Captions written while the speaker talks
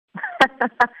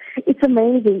It's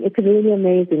amazing. It's really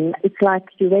amazing. It's like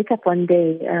you wake up one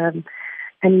day, and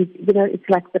it's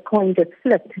like the coin gets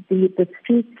flipped. The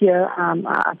streets here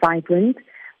are vibrant.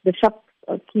 The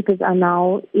shopkeepers are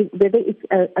now, whether it's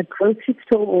a grocery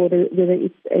store or whether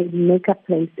it's a makeup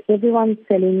place, everyone's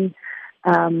selling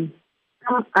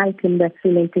some item that's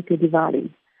related to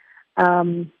Diwali.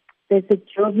 There's a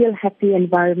jovial, happy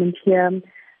environment here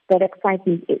that excites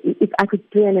me. If I could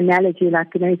do an analogy,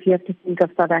 if you have to think of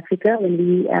South Africa,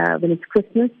 when it's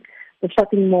Christmas, the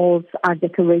shopping malls are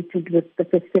decorated with the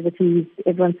festivities.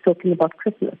 Everyone's talking about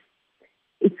Christmas.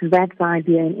 It's that vibe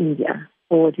here in India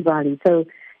for Diwali. So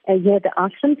here at the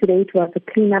ashram today, it was a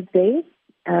clean-up day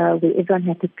where everyone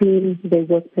had to clean their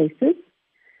workplaces.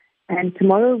 And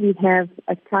tomorrow we have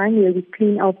a time where we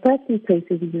clean our personal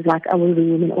places, which is like our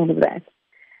room and all of that.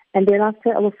 And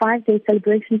thereafter, our 5-day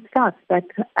celebration starts. But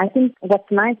I think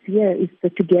what's nice here is the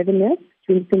togetherness,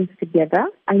 doing things together.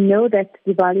 I know that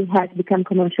Diwali has become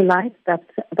commercialized, but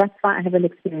that's why I haven't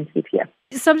experienced it here.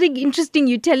 Something interesting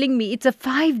you're telling me, it's a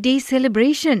 5-day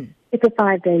celebration. It's a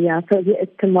 5-day, yeah. So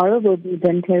tomorrow will be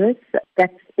Dhanteras.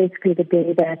 That's basically the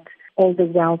day that all the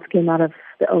wealth came out of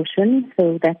the ocean,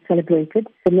 so that's celebrated.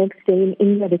 The next day in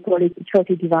India, they call it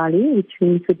Choti Diwali, which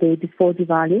means the day before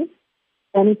Diwali.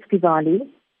 Then it's Diwali.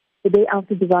 The day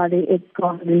after Diwali, it's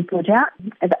Govardhan Puja.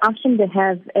 At the ashram, they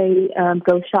have a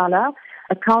goshala,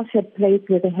 a cow shed place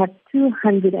where they have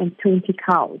 220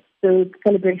 cows. So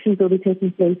celebrations will be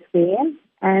taking place there.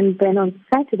 And then on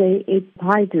Saturday, it's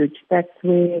Bhai Dooj. That's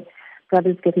where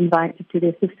brothers get invited to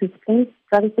their sister's place.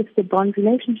 Brother-sister bond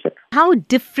relationship. How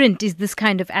different is this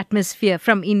kind of atmosphere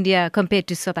from India compared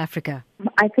to South Africa?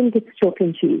 I think it's chalk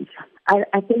and cheese.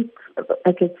 I think,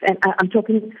 and I'm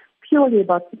talking purely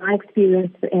about my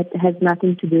experience. It has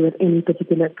nothing to do with any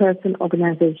particular person,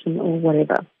 organization, or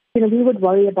whatever. We would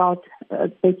worry about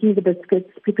baking the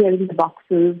biscuits, preparing the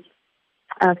boxes,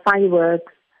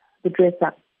 fireworks, the dress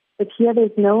up. But here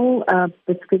there's no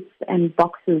biscuits and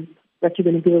boxes that you're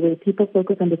going to deal with. People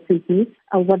focus on the sweetness,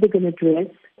 what they're going to dress,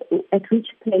 at which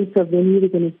place or venue we're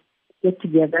going to get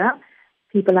together.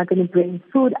 People are going to bring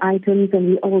food items, and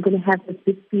we're all going to have this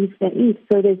big feast and eat.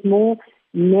 So there's more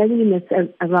merriness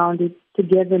around it,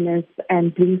 togetherness,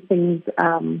 and doing things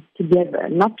together,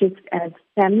 not just as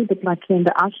family, but like here in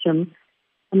the ashram,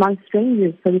 among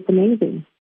strangers. So it's amazing.